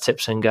to those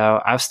tips and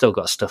go, I've still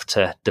got stuff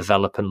to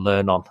develop and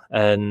learn on.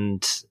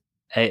 And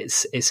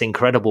it's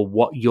incredible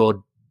what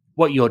you're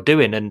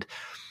doing. And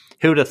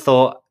who would have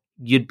thought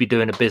you'd be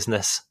doing a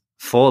business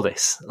for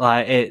this?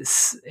 Like,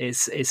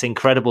 it's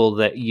incredible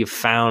that you've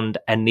found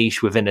a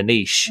niche within a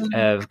niche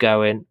of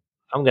going,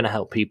 I'm going to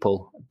help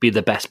people be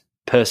the best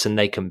person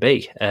they can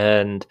be,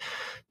 and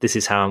this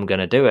is how I'm going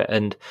to do it.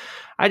 And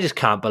I just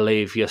can't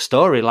believe your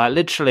story. Like,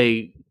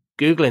 literally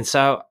Googling.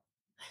 So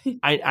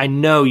I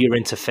know you're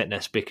into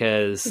fitness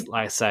because,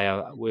 like I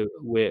say,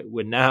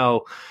 we're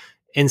now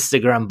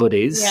Instagram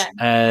buddies,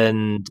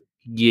 and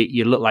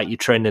you look like you're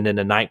training in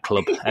a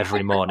nightclub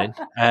every morning.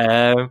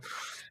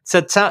 So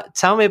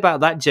tell me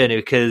about that journey,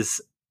 because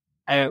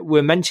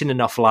we're mentioning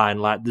offline,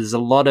 like, there's a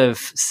lot of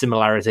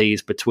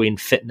similarities between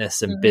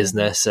fitness and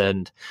business,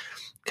 and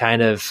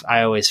kind of,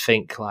 I always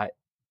think, like,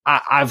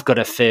 I've got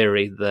a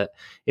theory that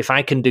if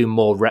I can do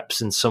more reps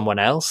than someone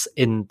else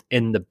in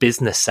the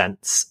business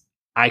sense,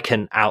 I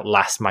can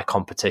outlast my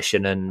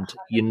competition. And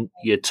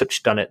you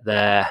touched on it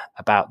there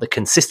about the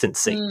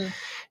consistency.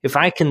 If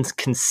I can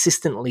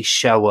consistently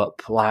show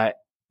up, like,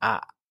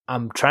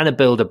 I'm trying to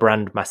build a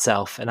brand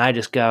myself, and I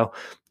just go,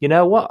 you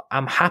know what?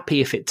 I'm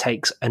happy if it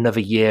takes another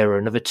year or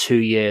another 2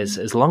 years,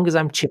 as long as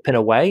I'm chipping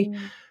away.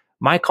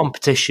 my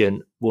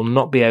competition will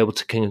not be able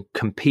to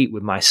compete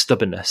with my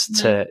stubbornness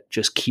to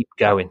just keep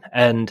going.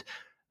 And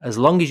as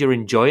long as you're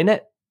enjoying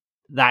it,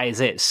 that is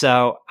it.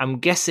 So I'm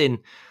guessing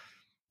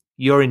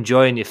you're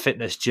enjoying your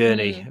fitness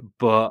journey,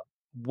 but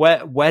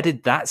where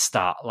did that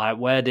start? Like,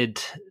 where did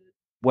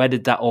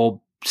that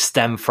all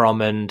stem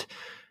from, and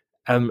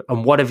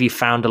what have you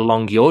found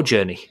along your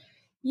journey?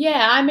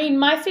 Yeah, I mean,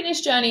 my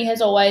fitness journey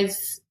has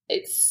always,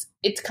 it's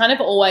kind of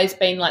always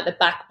been like the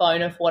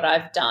backbone of what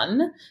I've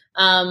done.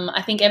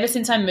 I think ever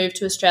since I moved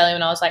to Australia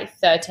when I was like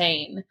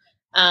 13,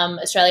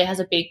 Australia has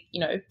a big,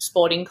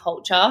 sporting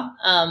culture.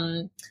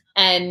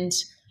 And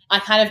I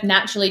kind of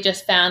naturally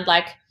just found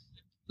like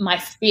my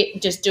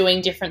fit just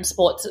doing different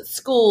sports at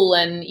school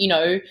and,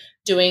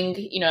 doing,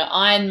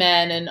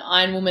 Ironman and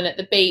Iron Woman at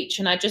the beach.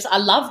 And I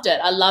loved it.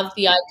 I loved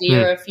the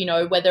idea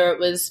of, whether it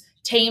was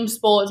team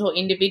sports or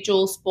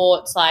individual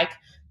sports, like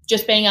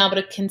just being able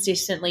to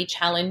consistently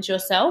challenge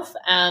yourself.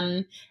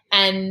 And,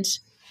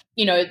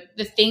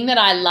 the thing that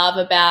I love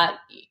about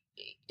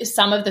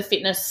some of the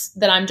fitness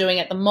that I'm doing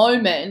at the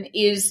moment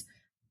is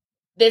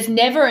there's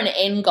never an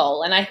end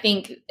goal. And I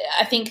think,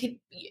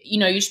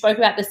 you spoke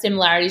about the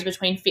similarities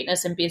between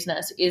fitness and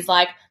business is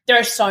like there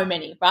are so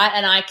many, right?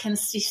 And I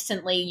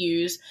consistently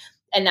use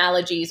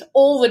analogies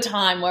all the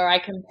time where I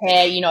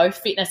compare,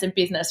 fitness and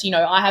business.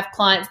 I have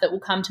clients that will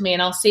come to me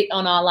and I'll sit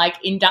on our like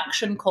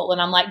induction call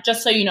and I'm like,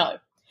 just so you know,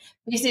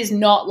 this is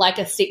not like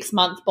a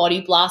 6-month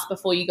body blast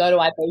before you go to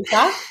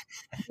Ibiza.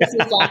 This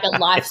is like a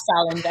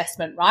lifestyle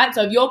investment, right?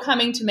 So if you're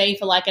coming to me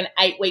for like an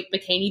 8-week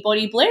bikini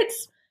body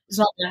blitz, it's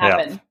not going to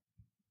happen. Yeah.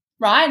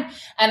 Right?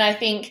 And I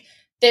think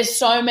there's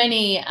so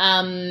many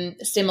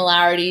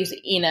similarities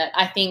in it.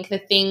 I think the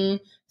thing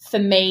for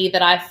me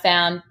that I've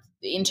found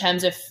in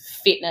terms of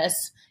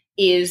fitness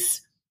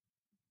is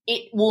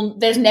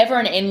there's never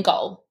an end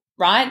goal,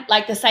 right?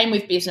 Like the same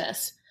with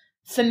business.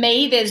 For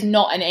me, there's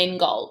not an end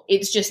goal.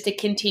 It's just to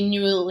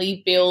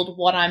continually build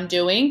what I'm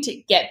doing, to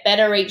get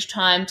better each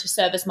time, to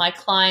service my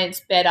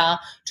clients better,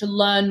 to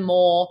learn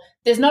more.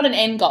 There's not an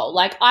end goal.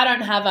 Like I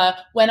don't have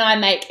when I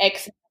make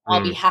X,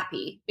 I'll be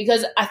happy,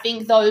 because I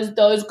think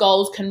those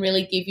goals can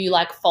really give you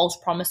like false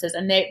promises,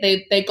 and they're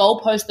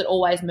goalposts that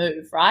always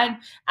move, right?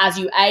 As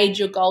you age,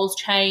 your goals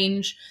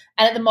change.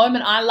 And at the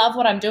moment, I love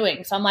what I'm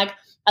doing. So I'm like,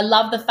 I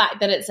love the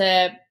fact that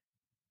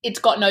it's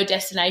got no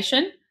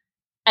destination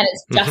and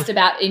it's just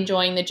about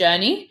enjoying the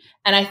journey.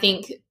 And I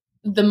think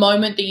the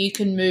moment that you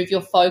can move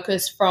your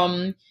focus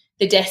from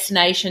the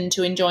destination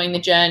to enjoying the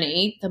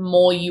journey, the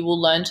more you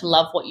will learn to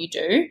love what you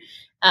do.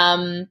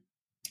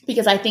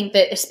 Because I think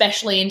that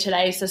especially in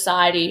today's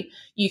society,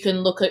 you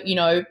can look at,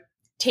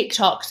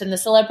 TikToks and the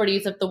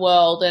celebrities of the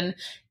world and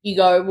you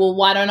go, well,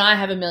 why don't I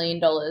have $1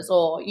 million?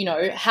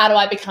 Or, how do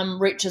I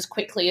become rich as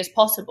quickly as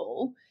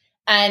possible?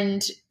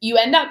 And you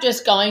end up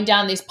just going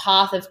down this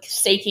path of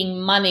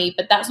seeking money,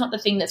 but that's not the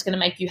thing that's going to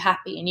make you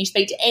happy. And you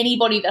speak to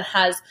anybody that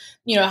has,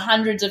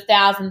 hundreds of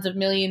thousands of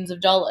millions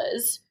of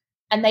dollars,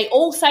 and they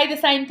all say the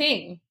same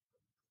thing.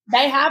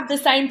 They have the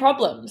same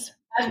problems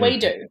as we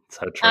do.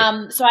 So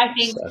true. So I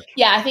think,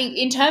 I think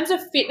in terms of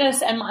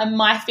fitness and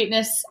my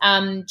fitness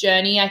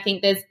journey, I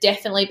think there's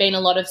definitely been a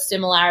lot of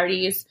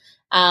similarities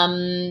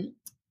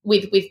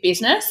with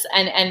business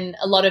and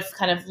a lot of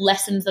kind of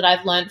lessons that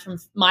I've learned from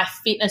my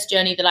fitness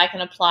journey that I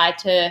can apply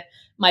to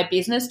my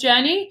business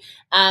journey.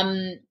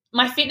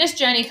 My fitness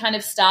journey kind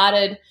of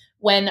started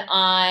when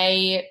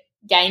I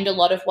gained a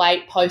lot of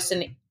weight post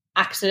an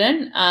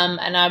accident,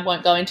 and I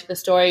won't go into the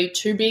story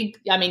too big.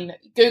 I mean,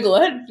 Google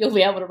it. You'll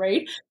be able to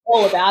read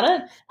all about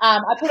it. I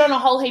put on a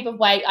whole heap of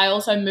weight. I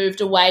also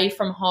moved away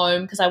from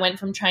home because I went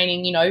from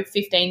training,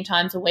 15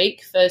 times a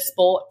week for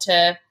sport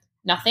to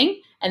nothing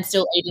and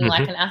still eating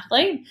like an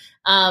athlete.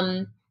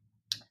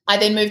 I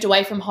then moved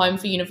away from home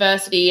for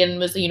university and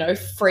was,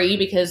 free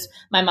because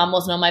my mum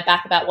wasn't on my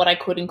back about what I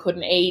could and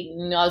couldn't eat.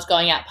 And I was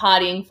going out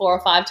partying 4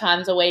 or 5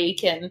 times a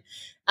week. And,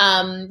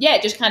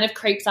 it just kind of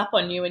creeps up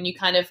on you and you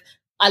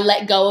I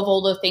let go of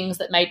all the things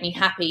that made me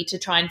happy to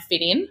try and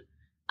fit in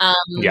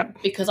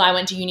because I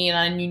went to uni and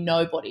I knew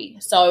nobody.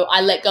 So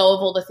I let go of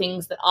all the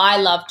things that I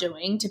love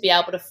doing to be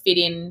able to fit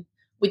in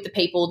with the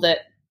people that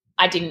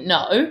I didn't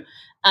know,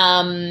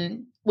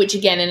 which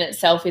again in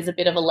itself is a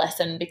bit of a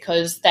lesson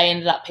because they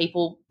ended up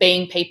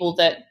being people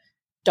that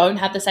don't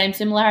have the same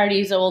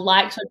similarities or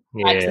likes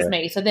as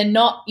me. So they're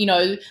not,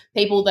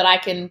 people that I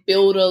can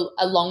build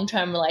a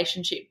long-term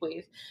relationship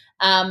with.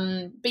 But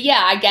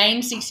I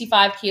gained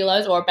 65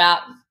 kilos or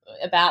about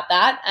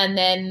that. And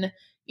then,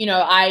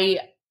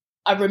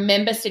 I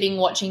remember sitting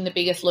watching The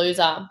Biggest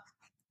Loser,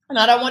 and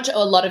I don't watch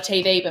a lot of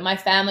TV, but my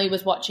family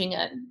was watching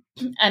it.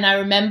 And I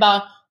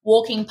remember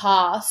walking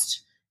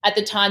past at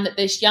the time that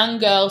this young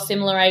girl,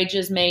 similar age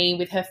as me,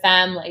 with her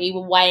family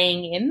were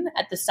weighing in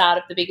at the start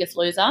of The Biggest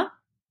Loser.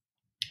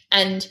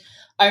 And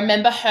I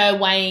remember her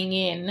weighing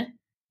in,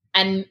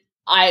 and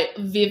I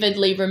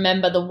vividly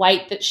remember the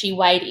weight that she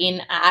weighed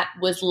in at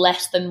was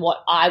less than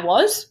what I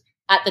was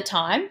at the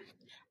time.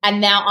 And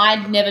now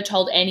I'd never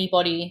told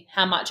anybody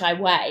how much I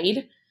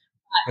weighed.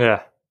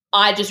 Yeah.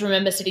 I just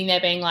remember sitting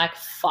there being like,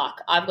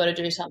 fuck, I've got to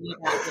do something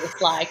about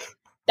this. Like,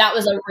 that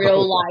was a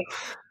real, like,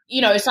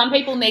 you know, some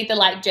people need the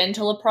like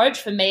gentle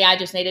approach. For me, I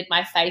just needed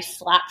my face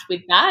slapped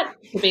with that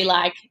to be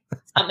like,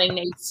 something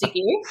needs to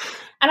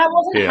give. And I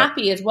wasn't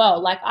happy as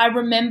well. Like, I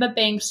remember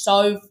being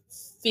so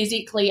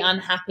physically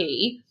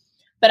unhappy,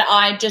 but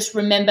I just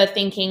remember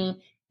thinking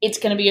it's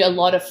going to be a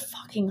lot of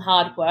fucking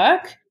hard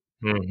work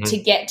to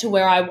get to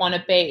where I want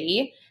to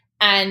be.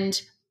 And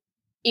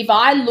if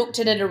I looked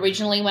at it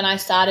originally when I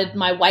started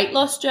my weight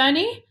loss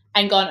journey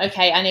and gone,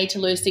 okay, I need to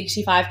lose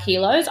 65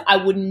 kilos, I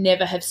would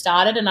never have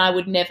started and I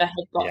would never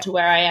have got to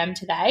where I am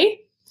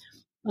today.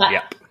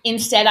 But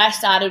instead I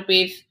started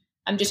with,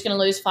 I'm just going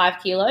to lose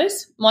 5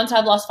 kilos. Once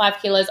I've lost 5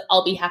 kilos,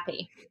 I'll be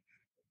happy.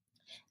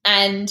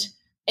 And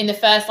in the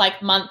first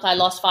like month, I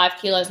lost 5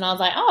 kilos and I was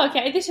like, oh,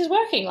 okay, this is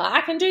working. Like,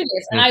 I can do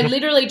this. And I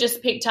literally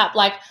just picked up,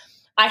 like,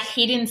 I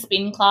hid in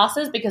spin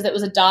classes because it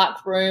was a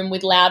dark room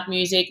with loud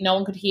music. No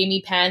one could hear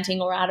me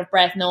panting or out of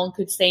breath. No one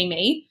could see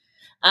me.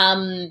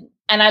 And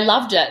I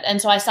loved it.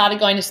 And so I started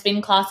going to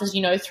spin classes,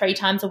 you know, 3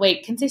 times a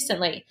week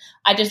consistently.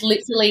 I just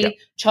literally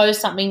chose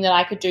something that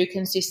I could do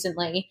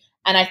consistently.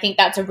 And I think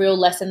that's a real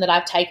lesson that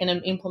I've taken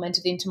and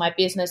implemented into my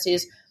business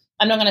is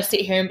I'm not going to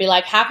sit here and be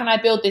like, how can I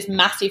build this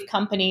massive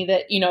company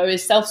that, you know,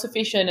 is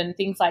self-sufficient and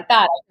things like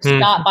that. I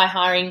start by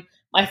hiring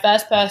my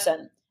first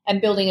person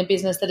and building a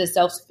business that is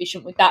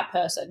self-sufficient with that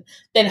person,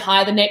 then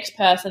hire the next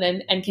person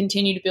and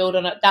continue to build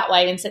on it that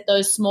way and set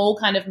those small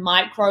kind of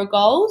micro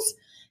goals,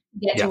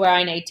 get to where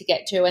I need to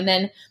get to. And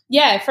then,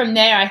 from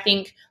there, I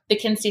think the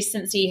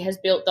consistency has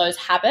built those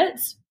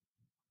habits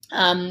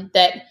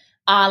that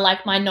are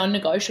like my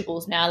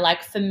non-negotiables now.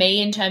 Like for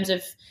me, in terms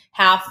of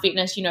how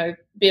fitness, you know,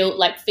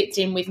 fits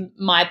in with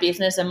my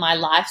business and my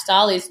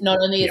lifestyle is not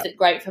only is it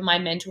great for my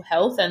mental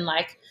health and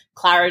like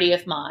clarity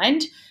of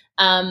mind,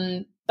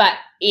 but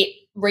it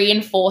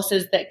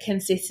reinforces that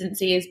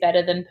consistency is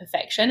better than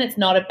perfection. It's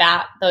not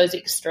about those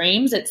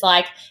extremes. It's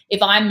like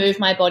if I move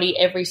my body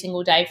every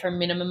single day for a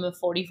minimum of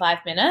 45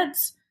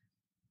 minutes,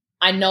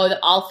 I know that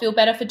I'll feel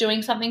better for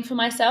doing something for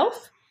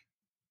myself.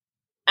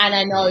 And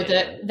I know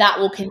that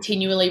will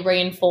continually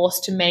reinforce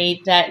to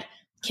me that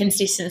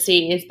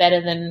consistency is better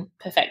than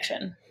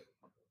perfection.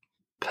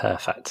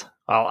 Perfect.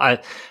 Well,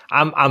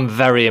 I'm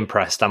very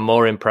impressed. I'm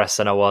more impressed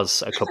than I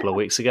was a couple of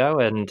weeks ago.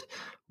 And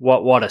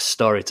what a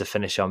story to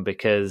finish on,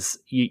 because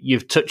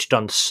you've touched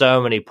on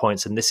so many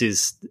points, and this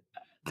is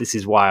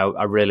why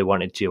I really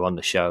wanted you on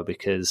the show,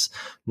 because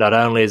not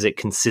only is it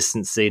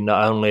consistency,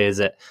 not only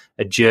is it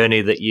a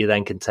journey that you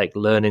then can take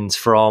learnings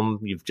from.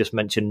 You've just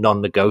mentioned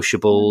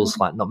non-negotiables.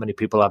 Like, not many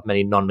people have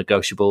many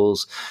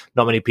non-negotiables.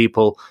 Not many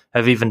people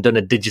have even done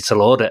a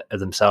digital audit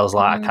of themselves.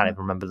 Like, I can't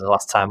even remember the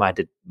last time I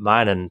did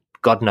mine, and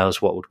God knows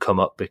what would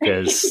come up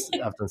because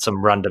I've done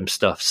some random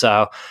stuff.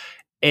 So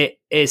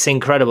it's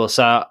incredible.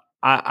 So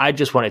I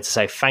just wanted to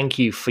say thank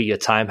you for your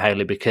time,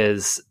 Hayley,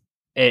 because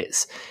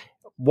it's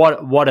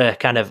what a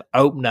kind of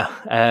opener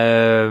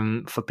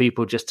for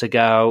people just to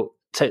go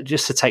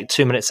just to take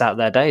 2 minutes out of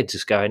their day,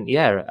 just going,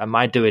 am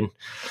I doing?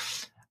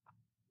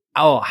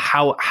 Oh,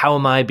 how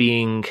am I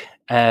being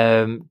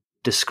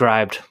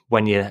described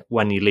when you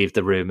leave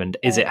the room, and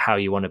is it how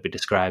you want to be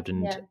described?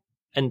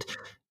 And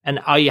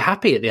are you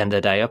happy at the end of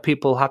the day? Are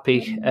people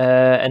happy?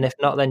 And if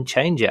not, then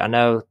change it. I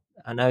know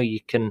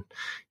you can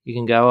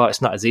go, oh,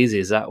 it's not as easy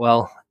as that.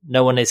 Well,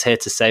 no one is here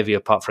to save you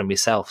apart from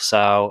yourself.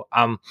 So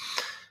I'm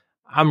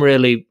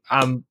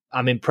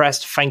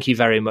impressed. Thank you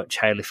very much,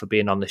 Hayley, for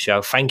being on the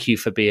show. Thank you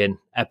for being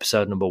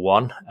episode number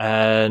 1.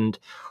 And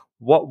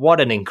what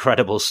an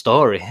incredible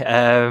story.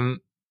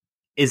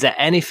 Is there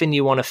anything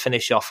you want to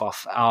finish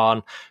off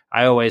on?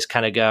 I always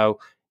kind of go,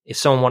 if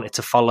someone wanted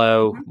to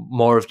follow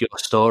more of your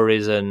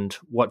stories and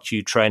watch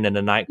you train in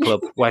a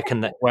nightclub, where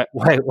can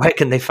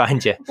they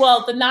find you?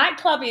 Well, the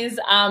nightclub is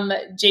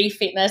G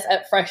Fitness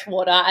at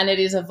Freshwater, and it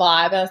is a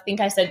vibe. I think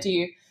I said to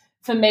you,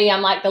 for me,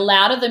 I'm like, the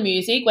louder the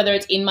music, whether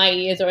it's in my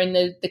ears or in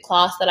the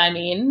class that I'm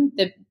in,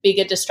 the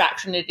bigger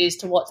distraction it is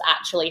to what's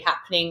actually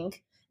happening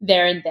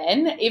there and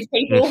then. If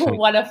people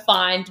want to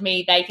find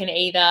me, they can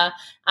either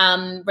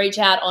reach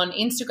out on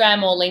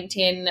Instagram or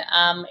LinkedIn,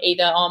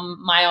 either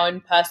on my own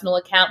personal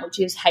account, which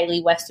is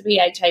Hayley Westoby,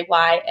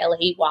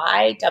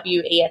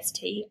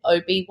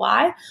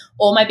 HayleyWestoby,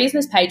 or my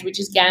business page, which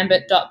is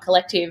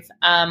gambit.collective,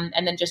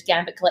 and then just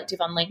Gambit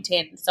Collective on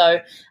LinkedIn. So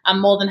I'm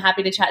more than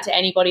happy to chat to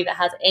anybody that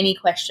has any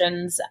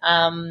questions.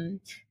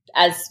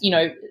 As you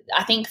know,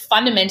 I think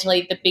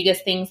fundamentally the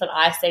biggest things that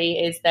I see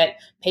is that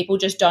people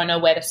just don't know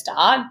where to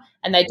start,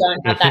 and they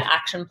don't have that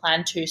action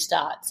plan to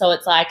start. So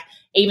it's like,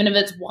 even if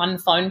it's one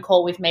phone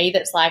call with me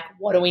that's like,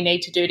 what do we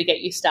need to do to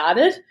get you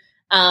started?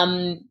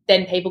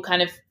 Then people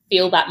kind of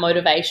feel that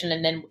motivation,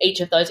 and then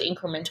each of those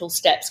incremental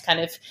steps kind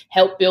of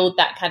help build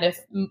that kind of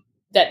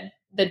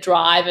the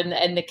drive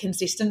and the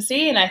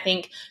consistency. And I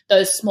think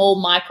those small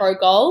micro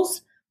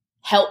goals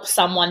help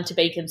someone to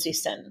be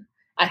consistent.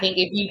 I think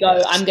if you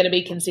go, I'm going to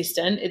be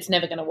consistent, it's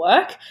never going to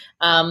work.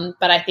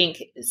 But I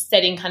think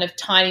setting kind of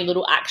tiny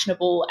little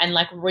actionable and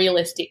like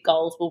realistic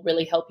goals will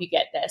really help you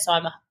get there. So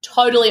I'm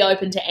totally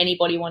open to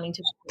anybody wanting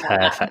to.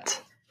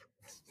 Perfect.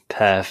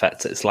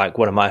 It's like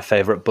one of my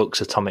favorite books,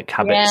 Atomic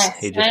Habits. Yes,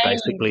 he just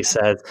basically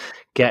said,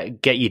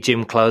 get your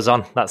gym clothes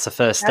on. That's the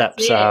first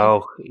step.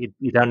 So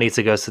you don't need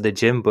to go to the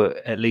gym, but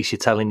at least you're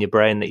telling your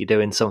brain that you're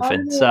doing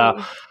something.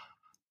 So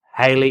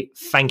Hayley,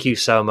 thank you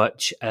so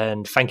much.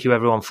 And thank you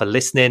everyone for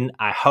listening.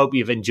 I hope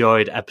you've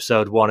enjoyed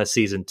episode 1 of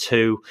season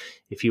 2.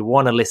 If you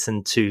want to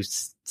listen to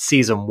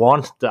season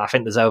 1, I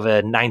think there's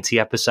over 90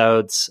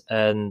 episodes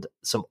and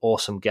some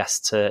awesome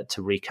guests to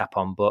recap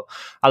on. But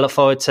I look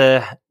forward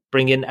to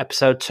bring in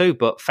episode 2.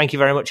 But thank you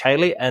very much,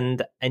 Hayley,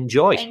 and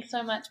enjoy. Thanks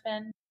so much,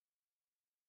 Ben.